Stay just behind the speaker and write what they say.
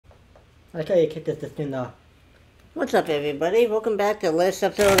I like how you kicked this in the... What's up, everybody? Welcome back to the latest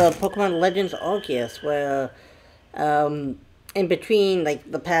episode of Pokemon Legends Arceus, where, in between, like,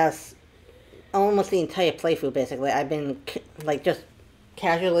 the past, almost the entire playthrough, basically, I've been, like, just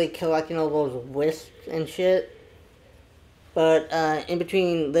casually collecting all those wisps and shit. But, in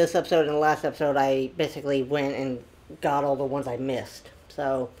between this episode and the last episode, I basically went and got all the ones I missed.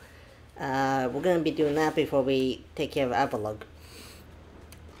 So, we're gonna be doing that before we take care of Avalugg.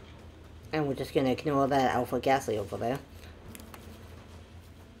 And we're just gonna ignore that Alpha Ghastly over there.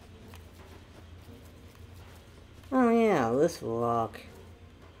 Oh yeah, this rock.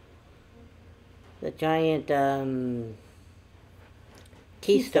 The giant,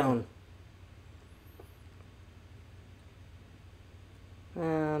 keystone.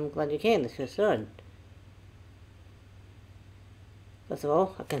 I'm glad you came, this is good. First of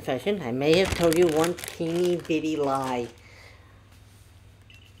all, a confession. I may have told you one teeny bitty lie.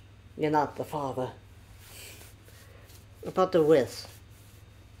 You're not the father. About the wisps.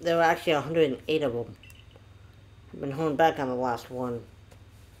 There were actually 108 of them. I've been holding back on the last one.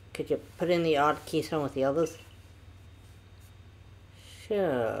 Could you put in the odd keystone with the others?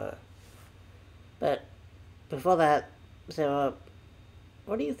 Sure. But before that, Sarah,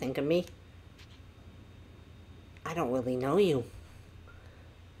 what do you think of me? I don't really know you.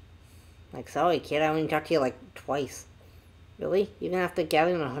 Like, sorry kid, I only talked to you like twice. Really? Even after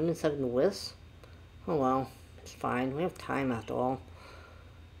gathering 107 wisps? Oh well, it's fine. We have time after all.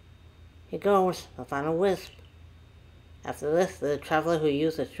 Here goes, the final wisp. After this, the traveler who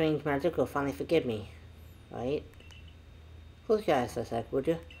used the strange magic will finally forgive me. Right? Close your eyes for a sec, would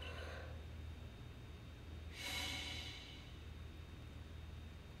you?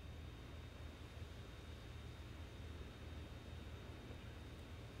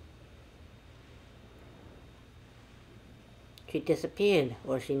 She disappeared,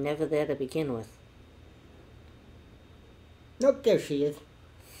 or is she never there to begin with? Nope, there she is.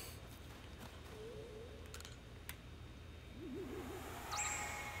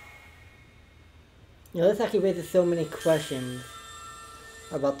 You know, this actually raises so many questions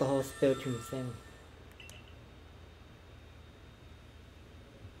about the whole Spiritomb thing.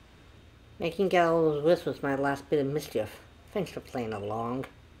 Making Gallows Wisp was my last bit of mischief. Thanks for playing along.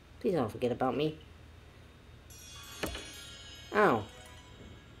 Please don't forget about me. Oh.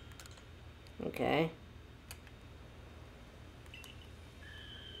 Okay.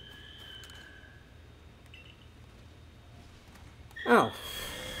 Oh.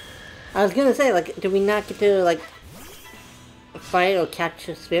 I was gonna say, like, do we not get to, like, fight or catch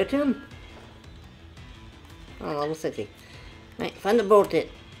a Spiritomb? Oh, level 60. Right, Thunderbolt it.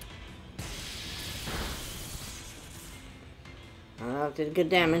 Did good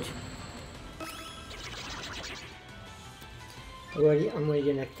damage. I'm ready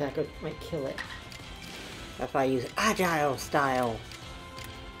to next attack. I might kill it. That's why I use Agile style.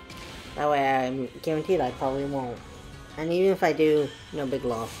 That way I'm guaranteed I probably won't. And even if I do, no big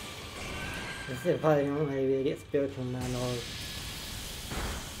loss. This is probably the only way to get Spiritomb Man, or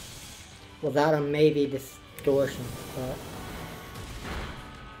without a maybe distortion, but...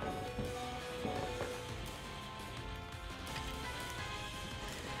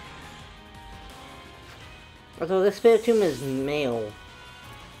 Although this Spiritomb is male.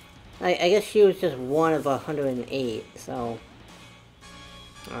 I guess she was just one of 108, so...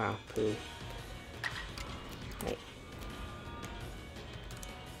 Ah, poo. Right.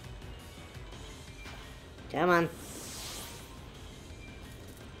 Come on.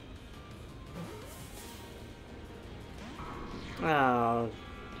 Oh.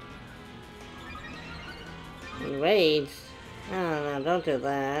 Rage? No, don't do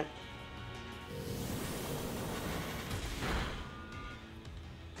that.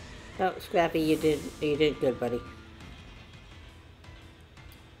 Oh, Scrappy, you did good, buddy.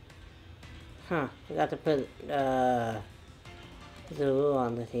 Huh, forgot to put, Zuru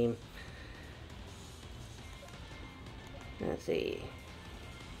on the team. Let's see.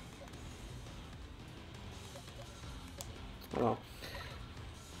 Oh.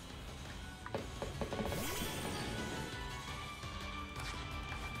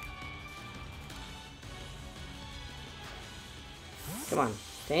 Come on,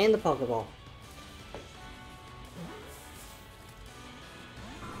 stay in the Pokeball.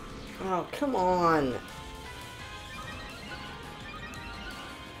 Oh, come on!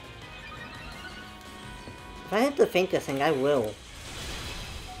 If I have to faint this thing, I will.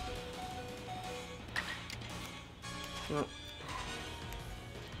 No.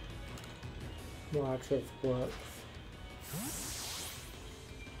 Watch this works.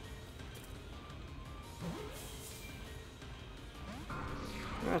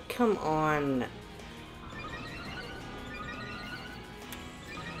 Oh, come on. I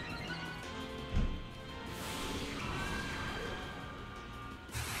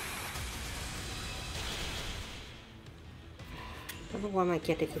don't know why my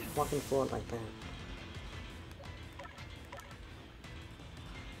character keeps walking forward like that.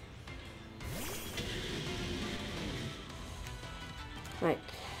 Right.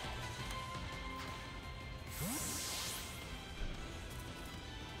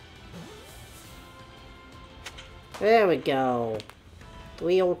 There we go.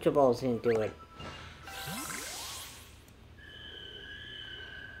 3 Ultra Balls into it.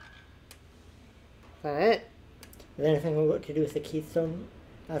 Is that it? Is there anything we got to do with the keystone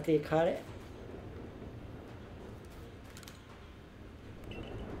after you caught it?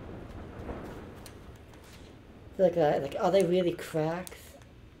 Like that, like, are they really cracks?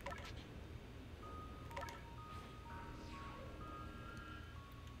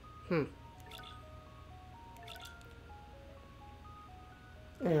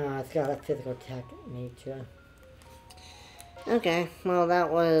 No, it's got a physical attack nature. Okay, well that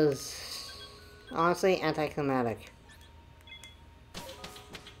was honestly anticlimactic.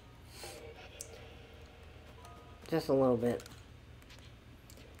 Just a little bit.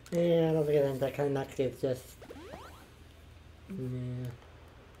 Yeah, I don't think it's anticlimactic, it's just... Yeah.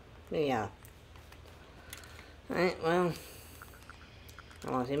 Yeah. Alright, well.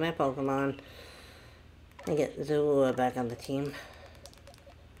 I want to see my Pokemon. And get Zorua back on the team.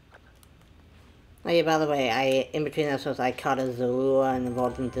 Oh yeah, by the way, in between episodes, I caught a Zorua and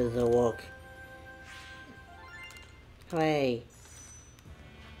evolved into Zoroark. Hooray.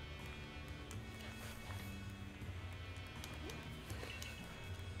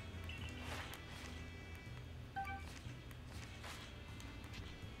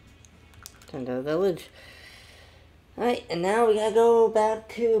 Turn to the village. Alright, and now we gotta go back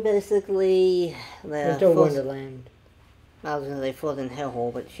to basically the Winter Wonderland. I was gonna say Frozen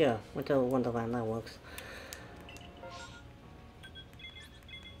Hellhole, but sure, Winter Wonderland, that works.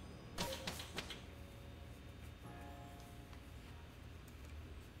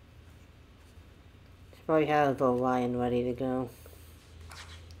 Should probably have a lion ready to go.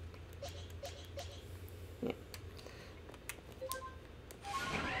 Yeah.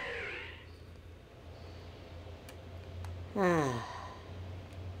 Ah,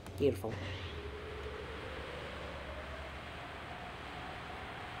 beautiful.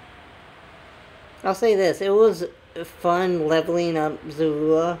 I'll say this, it was fun leveling up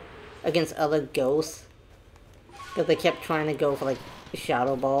Zorua against other ghosts. Because they kept trying to go for like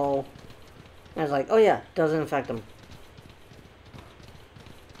Shadow Ball. And I was like, oh yeah, doesn't affect them.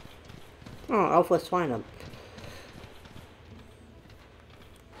 Oh, Alpha Swineup.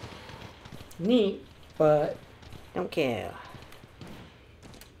 Neat, but... Don't care.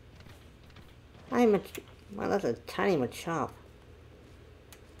 I'm a... Wow, that's a tiny Machop.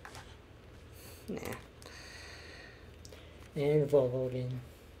 Nah. And Volvogen.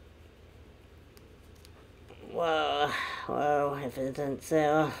 Well, if it isn't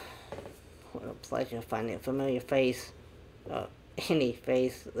Sarah, what a pleasure finding a familiar face. Any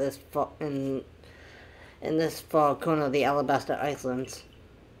face in this far corner of the Alabaster Islands.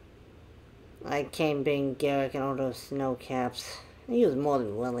 I came being Garrick and all those snow caps. He was more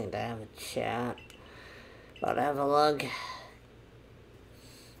than willing to have a chat. About Avalug.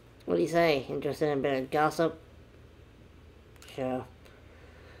 What do you say? Interested in a bit of gossip? Sure.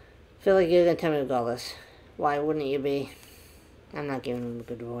 Feel like you're gonna tell me regardless. Why wouldn't you be? I'm not giving him a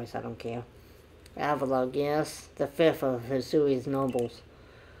good voice, I don't care. Avalug, yes. The 5th of Hisui's nobles.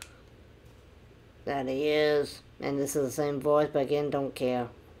 That he is. And this is the same voice, but again, don't care.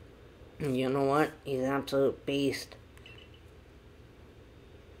 You know what? He's an absolute beast.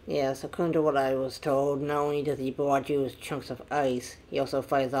 Yes, according to what I was told, not only does he barrage you with chunks of ice, he also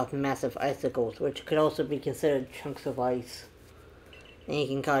fires off massive icicles, which could also be considered chunks of ice. And he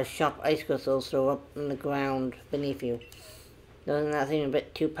can cause sharp ice crystals to erupt in the ground beneath you. Doesn't that seem a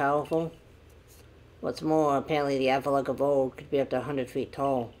bit too powerful? What's more, apparently the Avalug of old could be up to 100 feet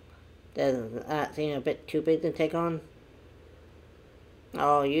tall. Doesn't that seem a bit too big to take on?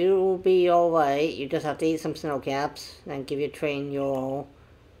 Oh, you'll be alright. You just have to eat some snow caps and give your train your all.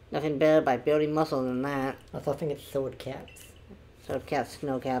 Nothing better by building muscle than that. I also think it's sword caps. Sword caps,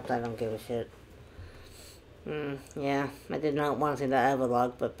 snow caps, I don't give a shit. Yeah, I did not want to see that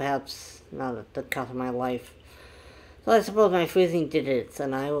Avalug, but perhaps not at the cost of my life. So I suppose my freezing digits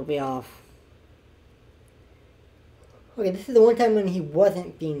and I will be off. Okay, this is the one time when he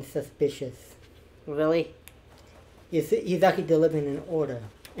wasn't being suspicious. Really? He's actually delivering an order,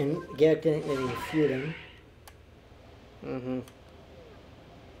 and Garrett didn't really refute him.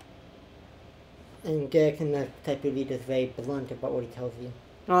 And Gherkin, the type of leader, is very blunt about what he tells you.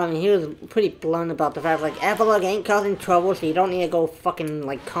 Well, I mean, he was pretty blunt about the fact, like, Epilogue ain't causing trouble, so you don't need to go fucking,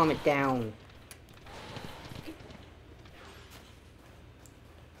 like, calm it down.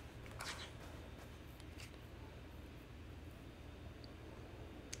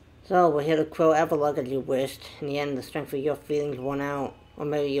 So, we're here to quote Epilogue as you wished. In the end, the strength of your feelings won out. Or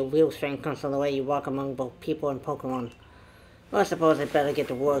maybe your real strength comes from the way you walk among both people and Pokemon. Well, I suppose I'd better get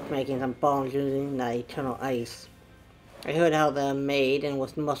to work making some bombs using that eternal ice. I heard how they're made, and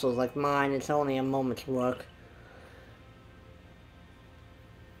with muscles like mine, it's only a moment's work.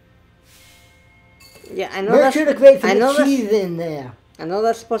 Yeah, I know Make sure to grate I know some cheese in there. I know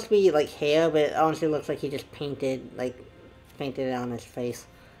that's supposed to be, like, hair, but it honestly looks like he just painted it on his face.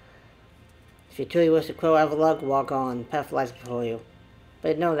 If you truly wish to quote Everlug, walk on. Path lies before you.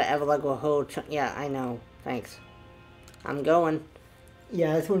 But know that Everlug will hold... Yeah, I know. Thanks. I'm going.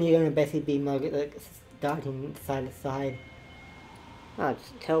 Yeah, that's when you're gonna basically be like dodging side to side. Oh,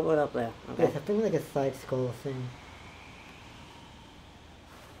 just teleport up there. Okay. Yeah, something like a side scroll thing.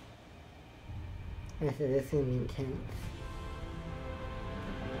 I said this is gonna be intense.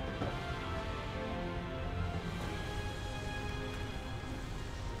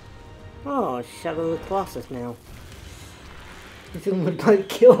 Oh, Shadow of the Colossus now. This one would probably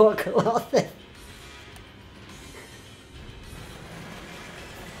kill a Colossus.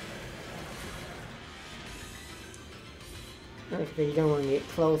 Actually, you don't want to get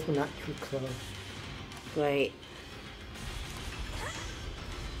close, but not too close. Great.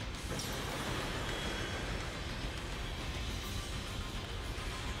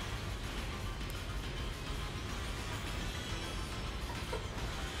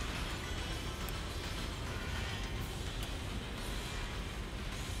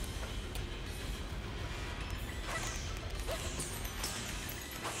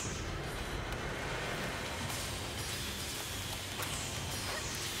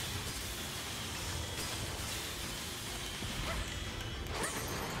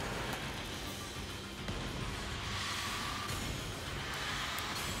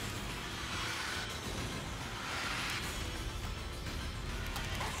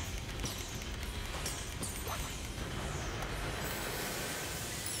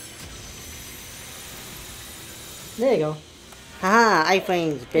 There you go. Haha,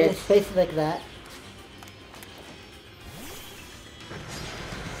 iframes, bitch. Yeah, spaces like that.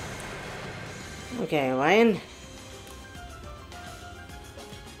 Okay, Ryan.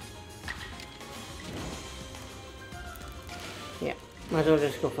 Yeah, might as well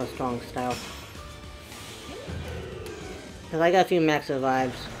just go for strong style. Cause I got a few max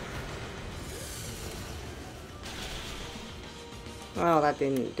survives. Well, that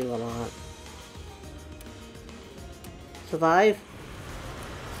didn't do a lot. Survive?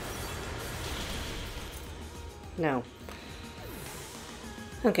 No.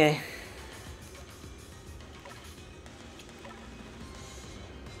 Okay.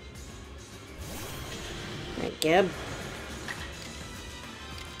 Alright, Geb.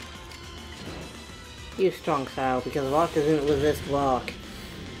 Use strong style because rock doesn't resist rock.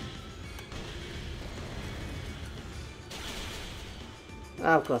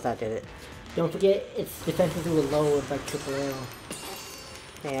 Oh, of course I did it. Don't forget, its defenses were lowered by triple arrow.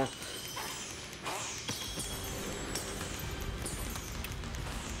 Yeah.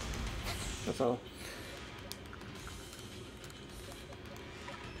 That's all.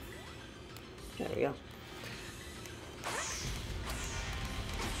 There we go.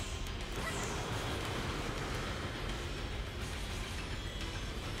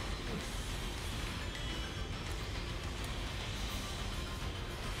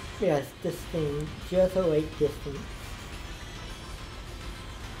 Yes, this thing, just a right distance.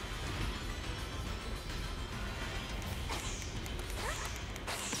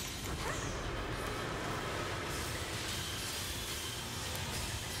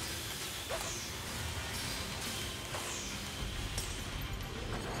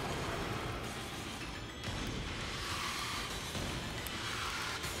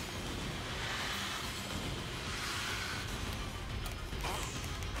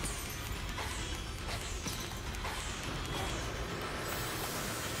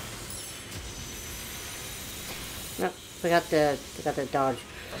 Nope, forgot to dodge.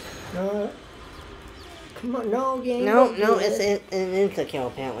 No, come on, no game. No, no, it's an insta-kill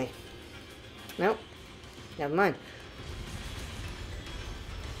apparently. Nope. Never mind.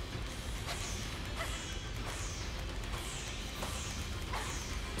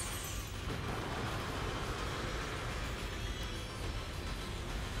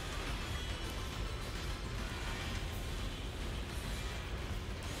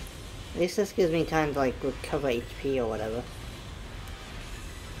 At least this gives me time to, like, recover HP or whatever.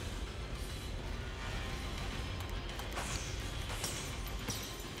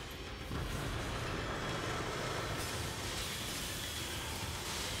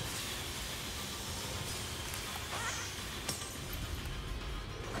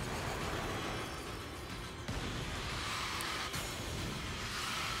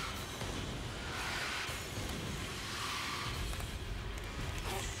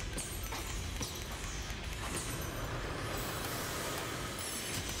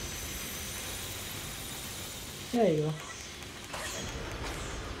 There you go.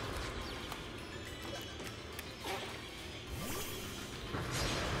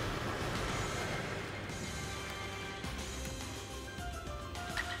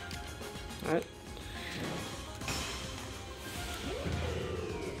 Alright.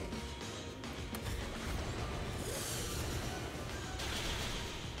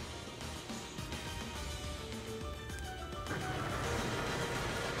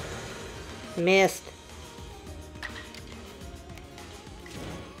 Missed.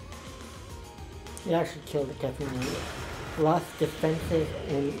 You actually killed it, definitely. Lost defensive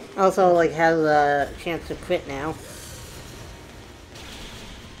and... Also, like, has a chance to crit now.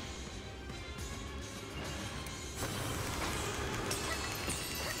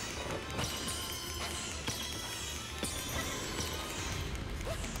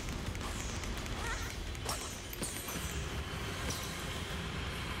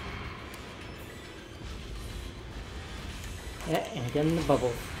 Yeah, and again the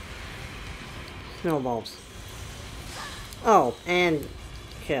bubbles. Snowballs. Oh, and...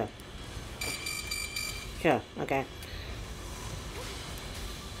 Sure. Sure, okay.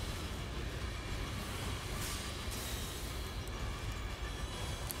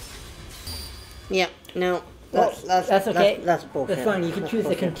 Yeah, no. That's okay. That's bullshit. That's fine. You can choose the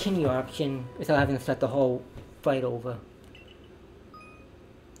bullshit. continue option without having to start the whole fight over.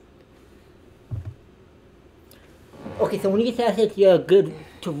 Okay, so when you get to that stage, you're good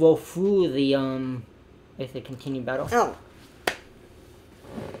to roll through the, if they continue battle. Oh.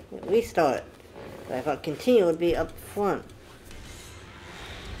 Restart. But I thought continue would be up front.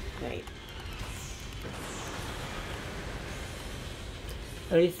 Great.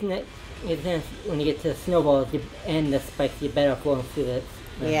 At least when you get to the snowballs and the spikes, you're better flowing through this.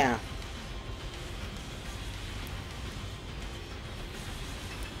 Yeah.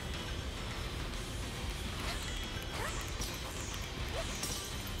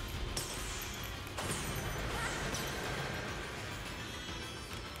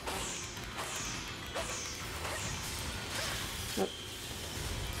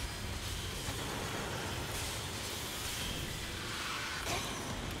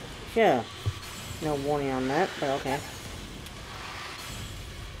 Sure. No warning on that, but okay.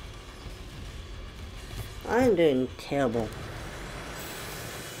 I'm doing terrible.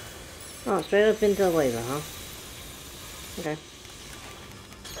 Oh, straight up into the laser, huh? Okay.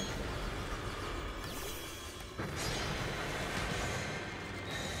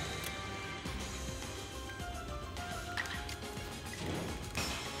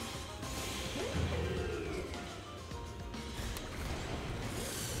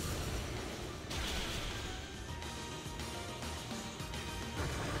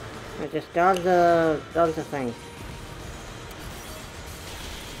 I just dodge the thing.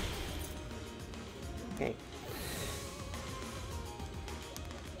 Okay.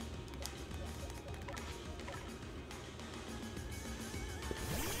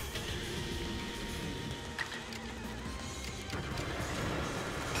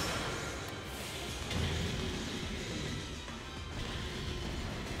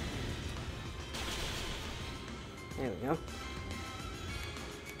 There we go.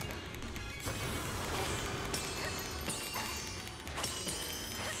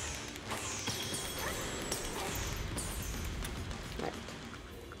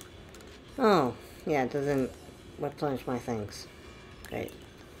 Oh, yeah, it doesn't replenish my things. Great.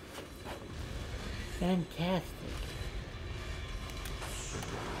 Fantastic.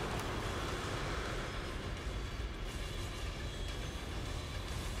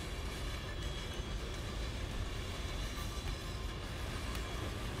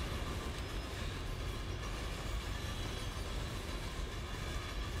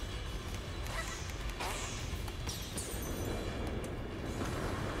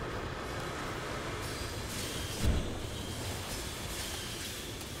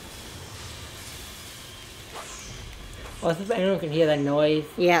 Also, if anyone can hear that noise,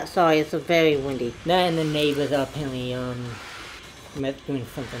 Yeah, sorry, it's very windy. that and the neighbors are apparently, doing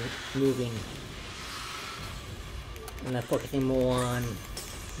something, moving. And they're focusing more on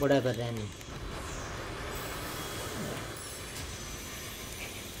whatever then.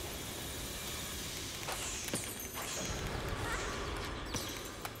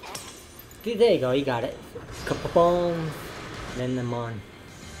 See, there you go, you got it. Couple bombs, then them on.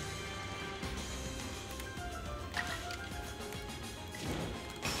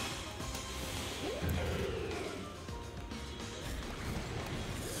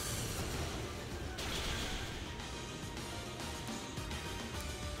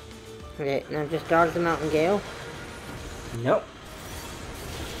 Okay, now just dodge the Mountain Gale. Nope.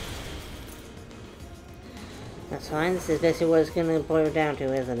 That's fine, this is basically what it's gonna boil down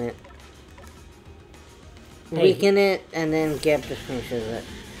to, isn't it? Hey. Weaken it, and then Geb just finishes it.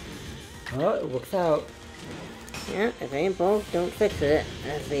 Oh, it works out. Yeah, if it ain't broke, don't fix it,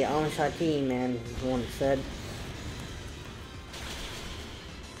 as the Al-Shati man once said.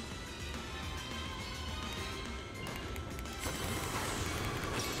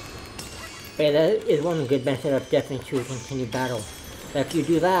 But yeah, that is one good benefit of definitely to continue battle. That if you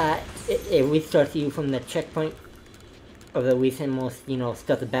do that, it restarts you from the checkpoint of the recentmost, you know,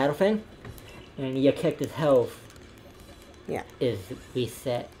 start the battle thing. And your character's health is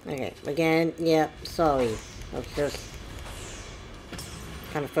reset. Okay, again, yeah, sorry. It's just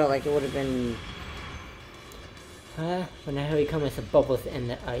kind of felt like it would have been... When the hurry comes, the bubbles in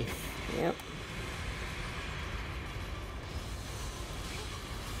the ice. Yep.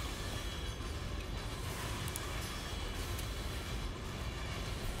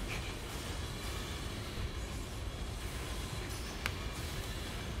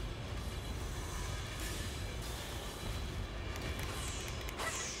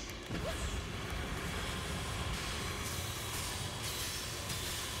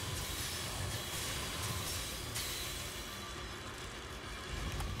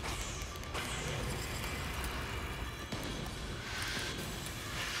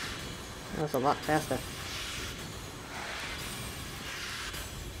 That was a lot faster.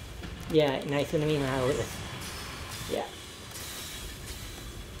 Yeah, nice what I mean how it was. Yeah.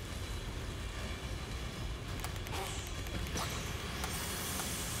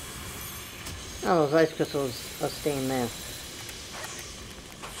 Oh, those ice crystals are staying there.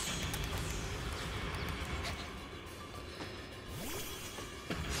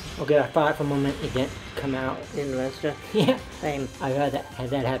 Okay, I thought for a moment it didn't come out. In register? Yeah. Same. I've had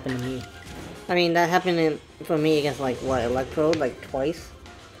that happen to me. I mean, that happened for me against, like, what, Electrode? Like, twice?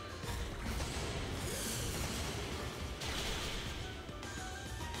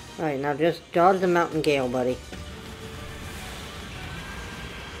 Alright, now just dodge the Mountain Gale, buddy.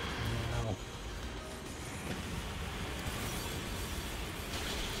 No.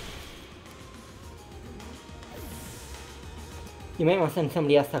 You might want to send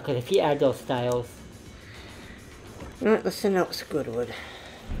somebody else out, because if you add those styles... Alright, let's send out Squidward.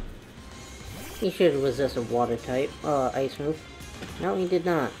 He should resist a water type, ice move. No, he did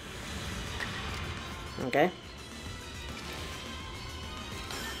not. Okay.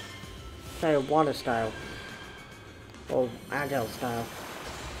 Try a water style. Or agile style.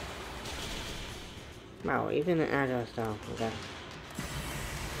 Wow, even an agile style. Okay.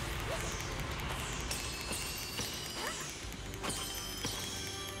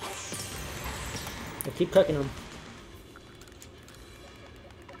 Just keep cooking them.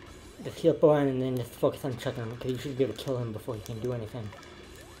 Just heal Boran and then just focus on chucking him, because you should be able to kill him before he can do anything.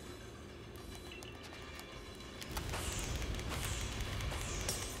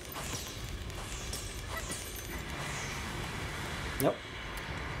 Nope.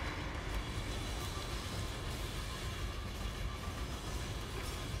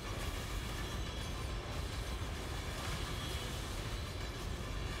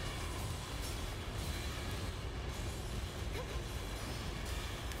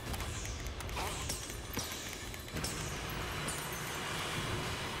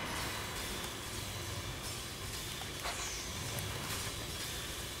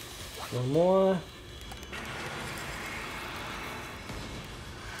 One more.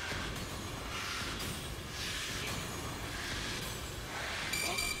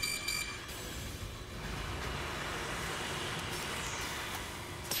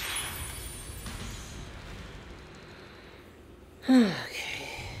 Okay.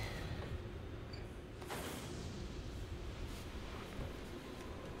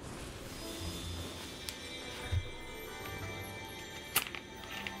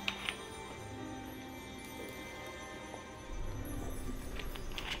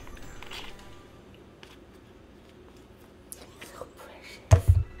 So precious.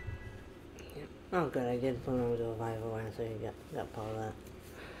 Yep. Oh good, I did put him to a 501, so you got part of that.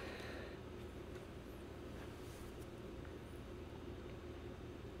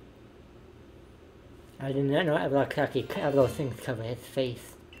 I did not know Avalok could actually have those things cover his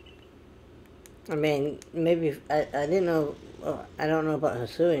face. I mean, maybe I didn't know. I don't know about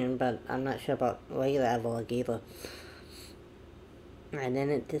Hisuian, but I'm not sure about regular Avalok either. And then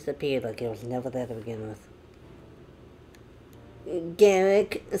it disappeared like it was never there to begin with.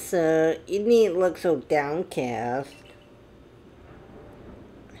 Garrick, sir, you needn't look so downcast.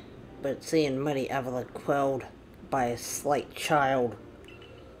 But seeing Muddy Avalok quelled by a slight child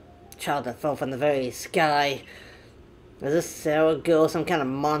that fell from the very sky. Is this Sarah girl some kind of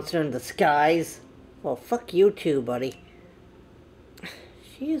monster in disguise? Well, fuck you too, buddy.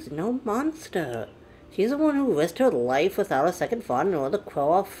 She is no monster. She's the one who risked her life without a second thought in order to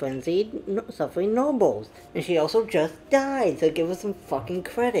quell our frenzied, suffering nobles. And she also just died, so give her some fucking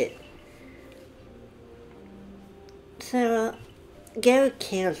credit. Sarah, Garrett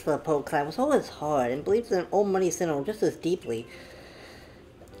cares for the Poe clan with all his heart and believes in Old Money Sinnoh just as deeply.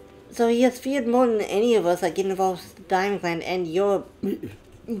 So he has feared more than any of us that get involved with the Diamond Clan and your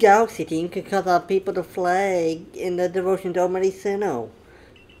Galaxy team could cause our people to flag in the devotion to Old Money Sinnoh.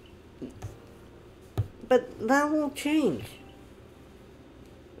 But that won't change.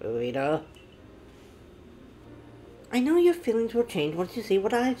 Rita. I know your feelings will change once you see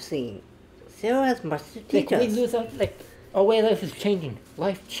what I've seen. Sarah has much to teach us. We lose out, our way of life is changing.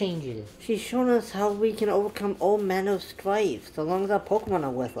 Life changes. She's shown us how we can overcome all manner of strife, so long as our Pokemon are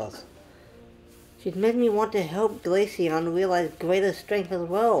with us. She's made me want to help Glaceon realize greater strength as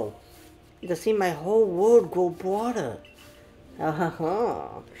well. And to see my whole world grow broader.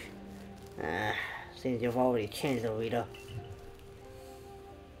 Seems you've already changed, Rita.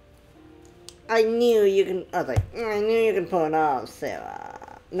 I knew you can. I knew you can pull it off,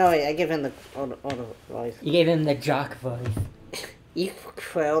 Sarah. No, wait, I gave him the older voice. You gave him the jock voice. You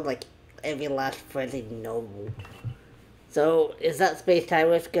crowd like every last friendly noble. So, is that space time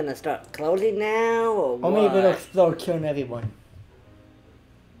rift gonna start closing now, or what? Or maybe it'll explode, killing everyone.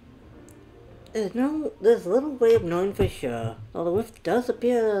 There's little way of knowing for sure. Though the rift does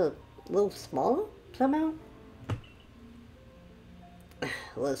appear a little smaller, somehow.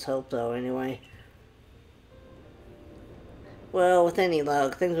 Let's hope so, anyway. Well, with any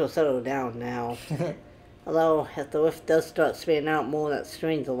luck, things will settle down now. Although, if the rift does start spitting out more of that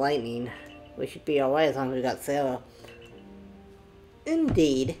strange lightning, we should be alright as long as we got Sarah.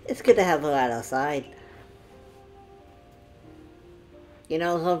 Indeed, it's good to have her at our side. You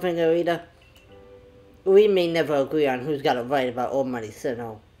know something, Arita? We may never agree on who's got it right about Old Money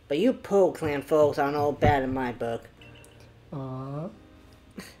Sinnoh, but you Pearl Clan folks aren't all bad in my book. Aww.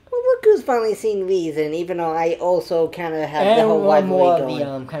 Well, look who's finally seen reason, even though I also kind of have the whole rivalry going.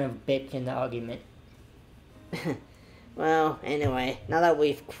 And the kind of bitch in the argument. Well, anyway, now that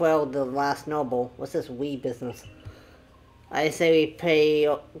we've quelled the last noble, what's this we business? I say we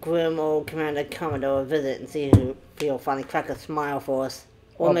pay grim old Commander Commodore a visit and see if he'll finally crack a smile for us.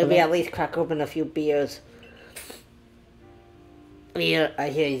 Or maybe at least crack open a few beers. Yeah, I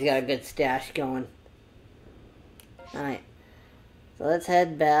hear he's got a good stash going. Alright. So let's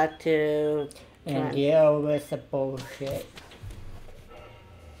head back to... And deal with the bullshit.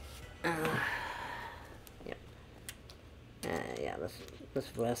 Yep. Yeah,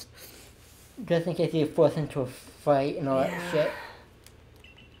 let's rest. Just in case you're forced into a fight and all that shit.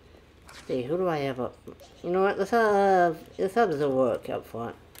 See, who do I have up? You know what, let's have the work up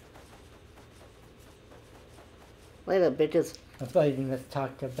front. Later, bitches. I thought you didn't just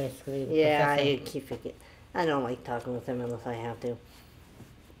talk to basically the Yeah, professor. I keep forgetting. I don't like talking with him unless I have to.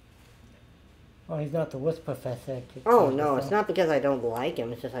 Oh, he's not the worst professor. Oh, no, it's not because I don't like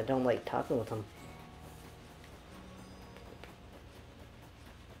him, it's just I don't like talking with him.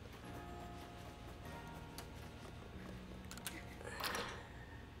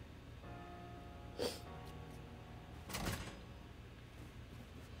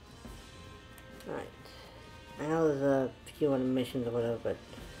 Alright. I know there's a few other missions or whatever, but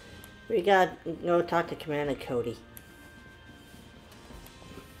we gotta go talk to Commander Cody.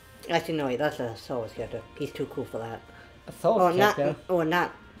 Actually, no, wait, that's a Souls character. He's too cool for that. A Souls character?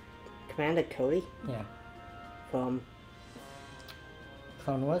 Not Commander Cody? Yeah. From...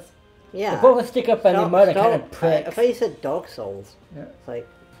 Clone Wars? Yeah. They both stick up any mother kind of pricks. I thought you said Dark Souls. Yeah. It's like...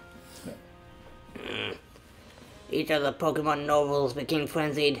 Yeah. Each of the Pokemon nobles became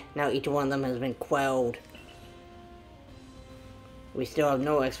frenzied. Now each one of them has been quelled. We still have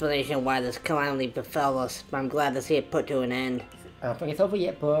no explanation why this calamity befell us, but I'm glad to see it put to an end. I don't think it's over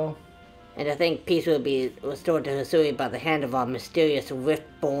yet, bro. And I think peace will be restored to Hisui by the hand of our mysterious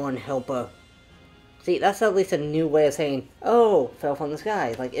Rift-born helper. See, that's at least a new way of saying, oh, fell from the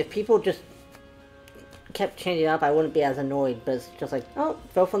sky. Like, if people just kept changing it up, I wouldn't be as annoyed, but it's just like, oh,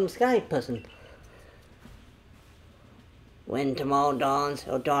 fell from the sky person. When tomorrow dawns,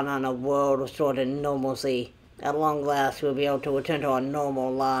 it'll dawn on a world restored to normalcy. At long last, we'll be able to return to our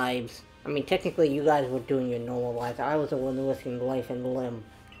normal lives. I mean, technically, you guys were doing your normal lives. I was the one risking life and limb.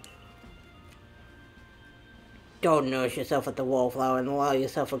 Don't nourish yourself with the wallflower and allow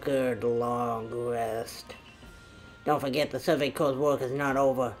yourself a good, long rest. Don't forget the Survey Corps' work is not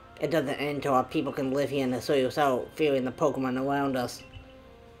over. It doesn't end until our people can live here in Arceus without fearing the Pokemon around us.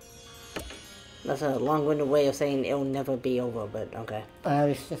 That's a long-winded way of saying it'll never be over, but okay.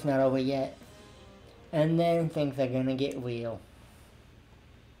 It's just not over yet. And then things are gonna get real.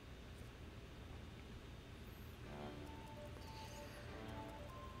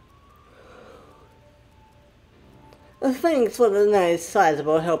 Thanks for the nice,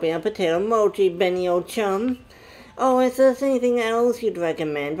 sizable helping of potato mochi, Benny old chum. Oh, if there's anything else you'd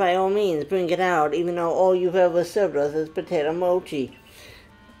recommend, by all means, bring it out, even though all you've ever served us is potato mochi.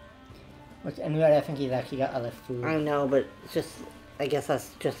 Which, anyway, I think he's actually got other food. I know, but it's just, I guess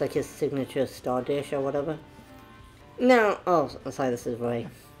that's just like his signature star dish or whatever. Now, oh, sorry, this is right.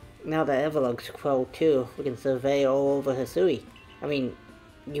 Now that Everlug's crow too, we can survey all over Hisui. I mean,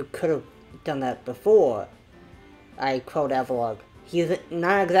 you could have done that before I crowed Everlug. He's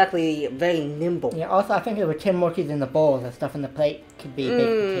not exactly very nimble. Yeah, also, I think there were 10 mochis in the bowls and stuff on the plate could be baked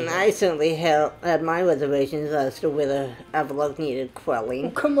potatoes. I certainly had my reservations as to whether Everlug needed quelling.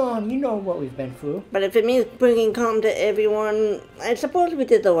 Oh, come on, you know what we've been through. But if it means bringing calm to everyone, I suppose we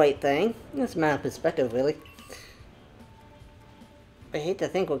did the right thing. That's a matter of perspective, really. I hate to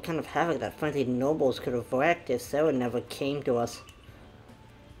think what kind of havoc that frenzied nobles could have wreaked if Sarah never came to us.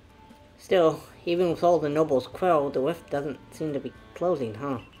 Still, even with all the nobles quelled, the rift doesn't seem to be closing,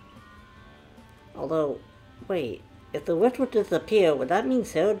 huh? Although, wait, if the rift would disappear, would that mean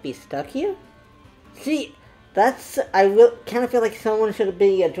Sarah would be stuck here? See, that's, I kind of feel like someone should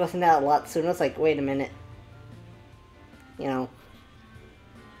be addressing that a lot sooner. It's like, wait a minute. You know,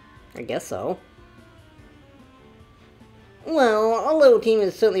 I guess so. Well, our little team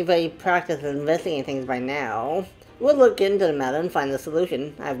is certainly very practiced at investigating things by now. We'll look into the matter and find the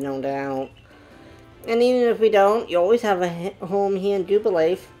solution, I have no doubt. And even if we don't, you always have a home here in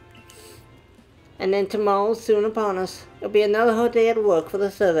Jubilife. And then tomorrow's soon upon us. It'll be another hard day at work for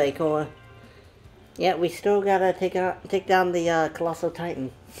the Survey Corps. Yeah, we still gotta take down the Colossal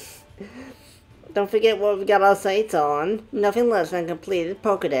Titan. Don't forget what we got our sights on. Nothing less than completed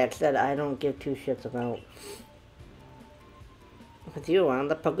Pokedex that I don't give two shits about. With you around,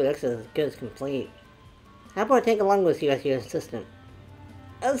 the Pokedex is as good as complete. How about I take along with you as your assistant?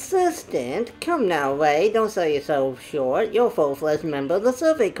 Assistant? Come now, Ray, don't sell yourself short. You're a full-fledged member of the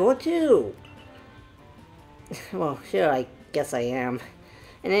Survey Corps, too. Well, sure, I guess I am.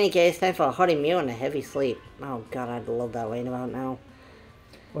 In any case, time for a hearty meal and a heavy sleep. Oh god, I'd love that right about now.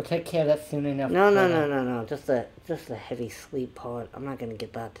 We'll take care of that soon enough. No. Just the heavy sleep part. I'm not gonna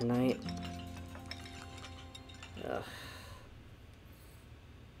get that tonight. Ugh.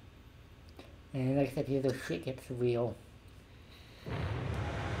 And like I said, here the shit gets real.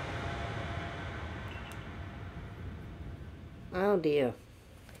 Oh dear.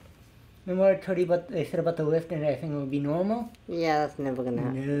 Remember what I told you about, they said about the lift and everything would be normal? Yeah, that's never gonna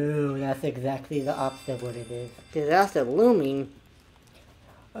happen. No, that's exactly the opposite of what it is. Disaster looming.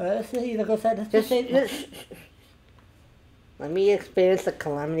 Let's see, look outside. Just let me experience the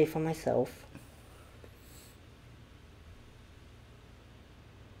calamity for myself.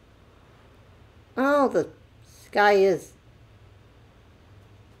 Oh, the sky is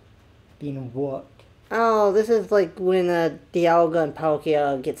being warped. Oh, this is like when Dialga and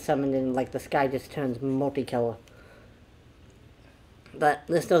Palkia get summoned and like the sky just turns multicolor. But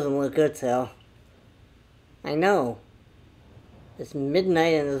this doesn't look good, Sal. I know. It's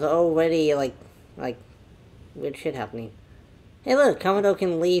midnight and there's already like weird shit happening. Hey look, Commodore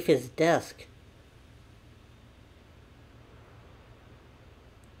can leave his desk.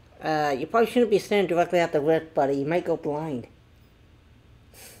 You probably shouldn't be staring directly at the rift, buddy. You might go blind.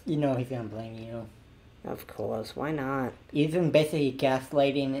 You know he's gonna blame you. Of course, why not? Even basically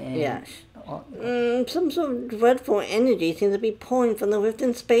gaslighting and... Yes. Some sort of dreadful energy seems to be pouring from the rift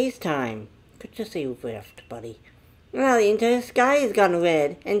in space-time. Could just say rift, buddy. Well, the entire sky has gone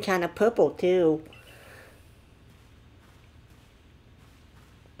red, and kind of purple, too.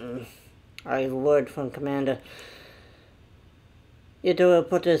 I have a word from Commander. You two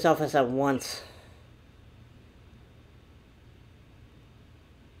report to his office at once.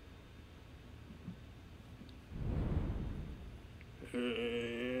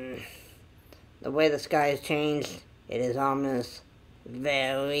 The way the sky has changed, it is ominous.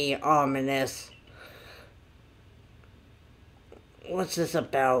 Very ominous. What's this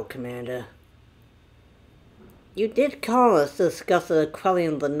about, Commander? You did call us to discuss the quelling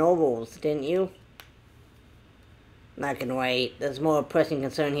of the nobles, didn't you? I can wait. There's more pressing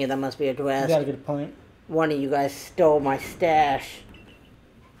concern here that must be You addressed. got a good point. One of you guys stole my stash.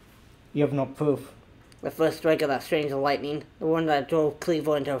 You have no proof. The first strike of that strange lightning, the one that drove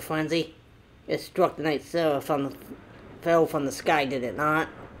Cleveland into a frenzy, it struck the night Sarah fell from the sky, did it not?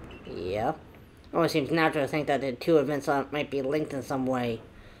 Yeah. Almost seems natural to think that the two events might be linked in some way.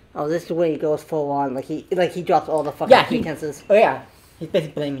 Oh, this is the way he goes full on, like he drops all the fucking pretenses. Oh yeah, he's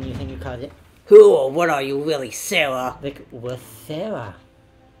basically blaming you, saying you caused it. Who or what are you really, Sarah? Like, what's Sarah?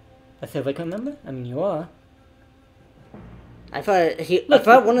 A Sarah, remember? I mean, you are. I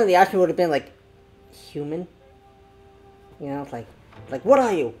thought one of the options would have been like, human. You know, like what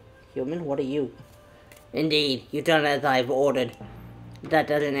are you? Human, what are you? Indeed, you've done as I've ordered. That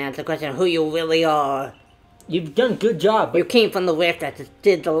doesn't answer the question of who you really are. You've done a good job, but... You came from the rift that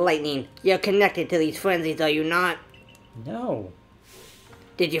did the lightning. You're connected to these frenzies, are you not? No.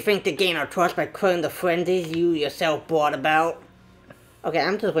 Did you think to gain our trust by quelling the frenzies you yourself brought about? Okay,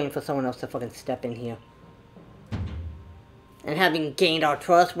 I'm just waiting for someone else to fucking step in here. And having gained our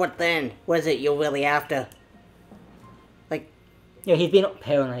trust, what then? What is it you're really after? Like... Yeah, he's being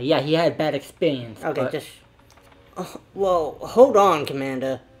paranoid. Yeah, he had a bad experience. Okay, but... just... Oh, well, hold on,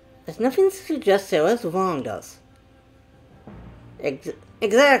 Commander. There's nothing to suggest Sarah's wronged us.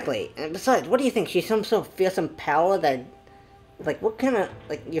 Exactly. And besides, what do you think? She's some sort of fearsome power that... Like, what kind of...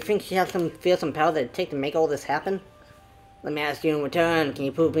 Like, you think she has some fearsome power that it'd take to make all this happen? Let me ask you in return, can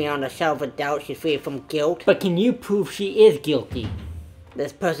you prove beyond a shadow of a doubt she's free from guilt? But can you prove she is guilty?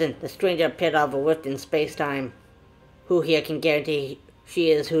 This person, the stranger appeared out of a rift in space-time. Who here can guarantee she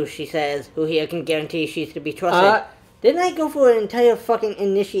is who she says? Who here can guarantee she's to be trusted? Didn't I go for an entire fucking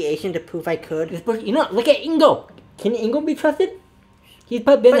initiation to prove I could? You know, look at Ingo. Can Ingo be trusted? He's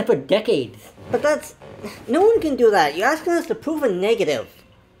probably been there for decades. But that's... No one can do that. You're asking us to prove a negative.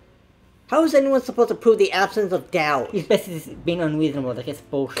 How is anyone supposed to prove the absence of doubt? He's basically being unreasonable, like it's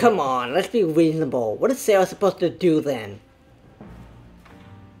bullshit. Come on, let's be reasonable. What is Sarah supposed to do then?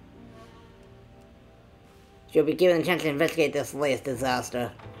 She'll be given a chance to investigate this latest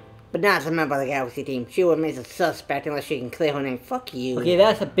disaster. But not as a member of the Galaxy team. She remains a suspect unless she can clear her name. Fuck you. Okay,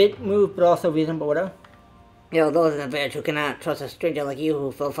 that's a bit move, but also reasonable, whatever. You know, those in the village who cannot trust a stranger like you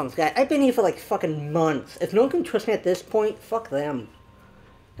who fell from the sky. I've been here for like fucking months. If no one can trust me at this point, fuck them.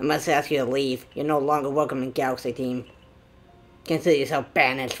 I must ask you to leave. You're no longer welcome in Galaxy Team. Consider yourself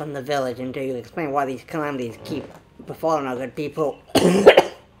banished from the village until you explain why these calamities keep befalling our good people.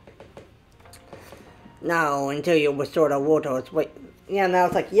 No, until you restore the world to its way. Yeah, now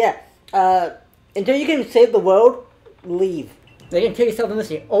it's like, yeah, until you can save the world, leave. They didn't tell you solve the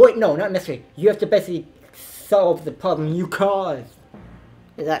mystery. Oh wait, no, not mystery. You have to basically solve the problem you caused.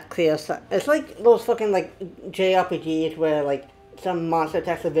 Is that clear? It's like those fucking, like, JRPGs where, like, some monster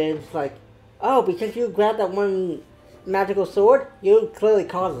attacks the village, like, oh, because you grabbed that one magical sword, you clearly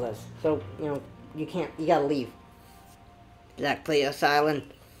caused this. So, you know, you gotta leave. Is that clear, Silent?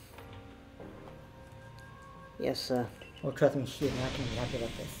 Yes, sir. Well, trust me, she is not going to be happy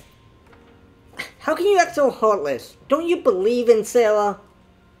about this. How can you act so heartless? Don't you believe in Sarah?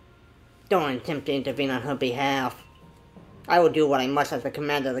 Don't attempt to intervene on her behalf. I will do what I must as the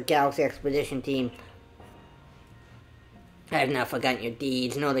commander of the Galaxy Expedition Team. I have not forgotten your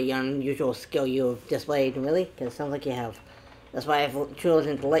deeds, nor the unusual skill you have displayed, really, because it sounds like you have. That's why I've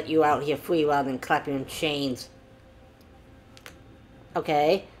chosen to let you out here free rather than clap you in chains.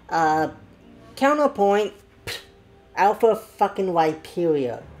 Okay, counterpoint, Alpha fucking Y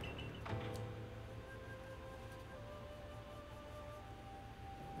period.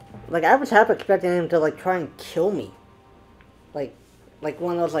 Like, I was half expecting him to, like, try and kill me. Like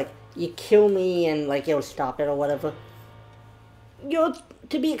one of those, like, you kill me and, like, you'll stop it or whatever. You're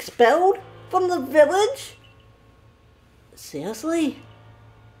to be expelled from the village? Seriously?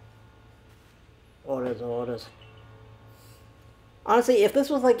 Orders, orders. Honestly, if this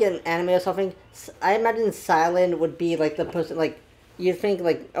was like an anime or something, I imagine Silent would be like the person, like, you'd think,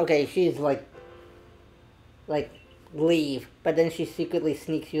 like, okay, she's like, leave, but then she secretly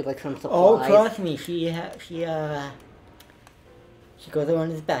sneaks you, like, some supplies. Oh, trust me, she goes around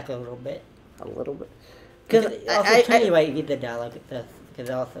his back a little bit. A little bit. Because also, tell me why you get the dialogue with this, because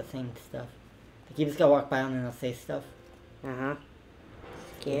they're also saying stuff. Like, you just gotta walk by them and they'll say stuff. Uh-huh.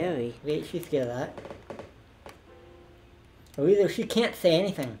 Scary. Wait, she's scared of that. Or either she can't say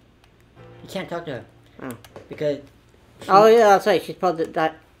anything. You can't talk to her. Oh. Because... Oh, yeah, that's right. She's probably...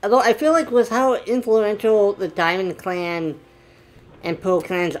 Although, I feel like with how influential the Diamond Clan and Pearl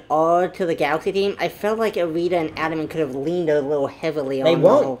Clans are to the Galaxy Team, I felt like Arita and Adamant could have leaned a little heavily on them. They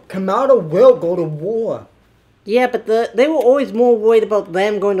won't. Kamado will go to war. Yeah, but they were always more worried about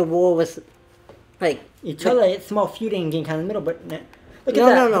them going to war with, like... Each other, it's small feuding game kind of middle, but... Look at No,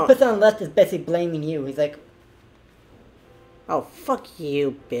 that. no, no. The person on the left is basically blaming you. He's like... Oh, fuck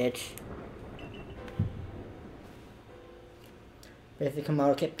you, bitch. Basically,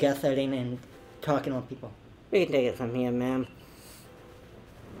 Kamala kept gaslighting and talking on people. We can take it from here, ma'am.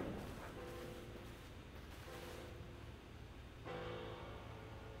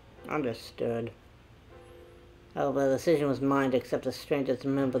 Understood. Oh, but the decision was mine to accept a stranger as a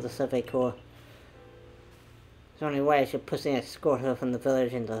member of the Survey Corps. There's only way I should personally escort her from the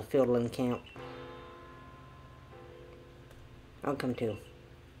village into the Fieldland camp. I'll come too.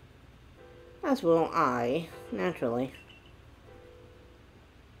 As will I, naturally.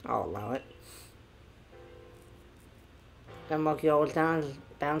 I'll allow it. Then walk you all down to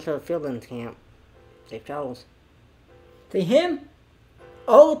the Fieldland camp. Safe travels. See him?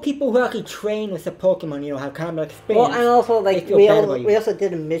 All the people who actually train with the Pokemon, you know, have combat experience. Well, and also, like, we also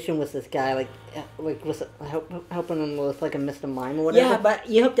did a mission with this guy, like with helping him with, like, a Mr. Mime or whatever. Yeah, but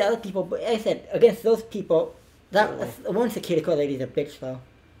you help the other people, but like I said, against those people, that's one security code lady's a bitch, though.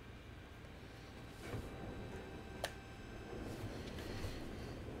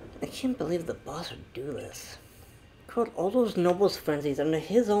 I can't believe the boss would do this. Caught all those nobles' frenzies under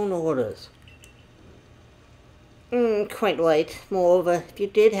his own orders. Quite right. Moreover, if you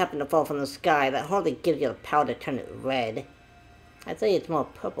did happen to fall from the sky, that hardly gives you the power to turn it red. I'd say it's more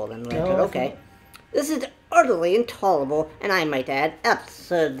purple than red, but okay. This is utterly intolerable, and I might add,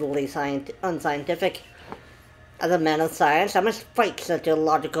 absurdly unscientific. As a man of science, I must fight such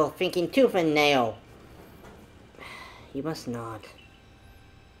illogical thinking tooth and nail. You must not.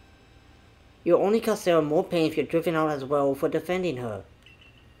 You'll only cause Sarah more pain if you're driven out as well for defending her.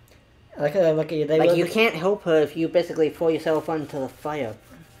 Like you can't help her if you basically throw yourself onto the fire.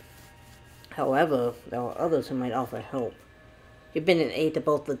 However, there are others who might offer help. You've been an aid to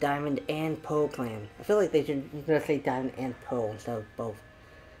both the Diamond and Pearl clan. I feel like they should just say Diamond and Pearl instead of both.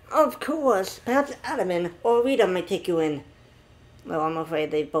 Of course, perhaps Adaman or Rita might take you in. Well, I'm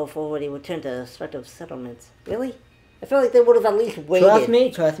afraid they both already returned to the respective settlements. Really? I feel like they would have at least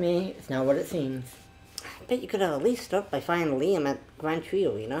waited. Trust me, it's not what it seems. I bet you could have at least started by finding Liam at Grand Tree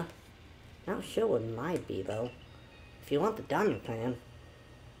Arena. Not sure what might be, though. If you want the Diamond Clan.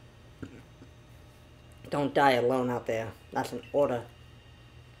 Don't die alone out there. That's an order.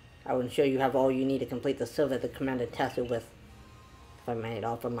 I will ensure you have all you need to complete the survey the commander tasked you with. If I may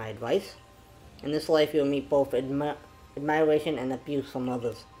offer my advice. In this life, you'll meet both admiration and abuse from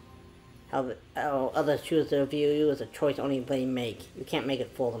others. How others choose to view you is a choice only they make. You can't make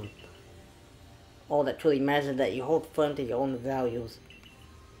it for them. All that truly matters is that you hold firm to your own values.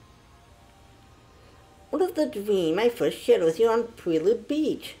 What of the dream I first shared with you on Prelude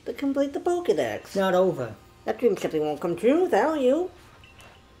Beach to complete the Pokedex? It's not over. That dream simply won't come true without you.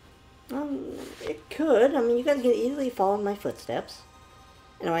 It could. I mean, you guys can easily follow in my footsteps.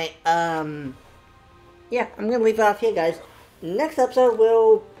 Anyway, yeah, I'm gonna leave it off here, guys. Next episode,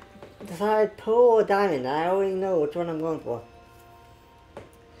 we'll decide Pearl or Diamond. I already know which one I'm going for.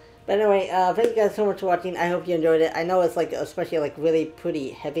 But anyway, thank you guys so much for watching. I hope you enjoyed it. I know it's like, especially like really pretty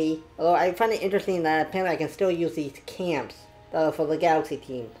heavy. Although I find it interesting that apparently I can still use these camps for the Galaxy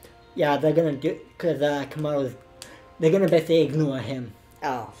team. Yeah, they're gonna do, cause Kamaro's, they're gonna basically ignore him.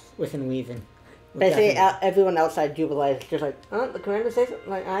 Oh. Within reason. Basically, everyone outside Jubilee is just like, oh, the commander says it?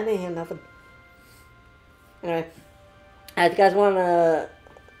 Like, I didn't hear nothing. Anyway, if you guys want to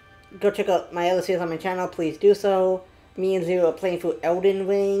go check out my other series on my channel, please do so. Me and Zero are playing through Elden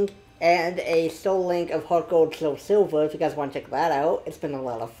Ring and a Soul Link of Heart Gold, Soul Silver. If you guys want to check that out, it's been a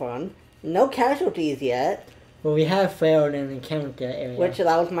lot of fun. No casualties yet. Well, we have failed in the encounter area. Which,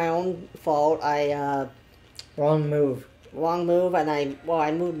 that was my own fault. Wrong move. Wrong move, and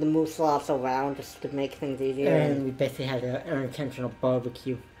I moved the move slots around just to make things easier. And we basically had an unintentional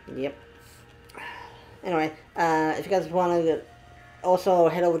barbecue. Yep. Anyway, if you guys want to also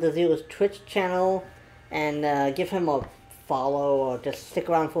head over to Zero's Twitch channel and give him a follow or just stick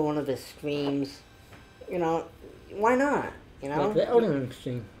around for one of his streams, you know, why not? You know? Like the Elden Ring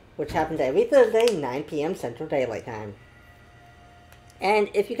stream. Which happens every Thursday, 9 p.m. Central Daylight Time. And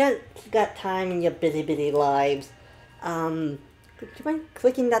if you guys got time in your busy lives, do you mind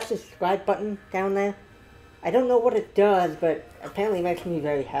clicking that subscribe button down there? I don't know what it does, but apparently it makes me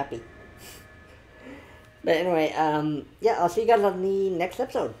very happy. But anyway, yeah, I'll see you guys on the next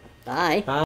episode. Bye. Bye.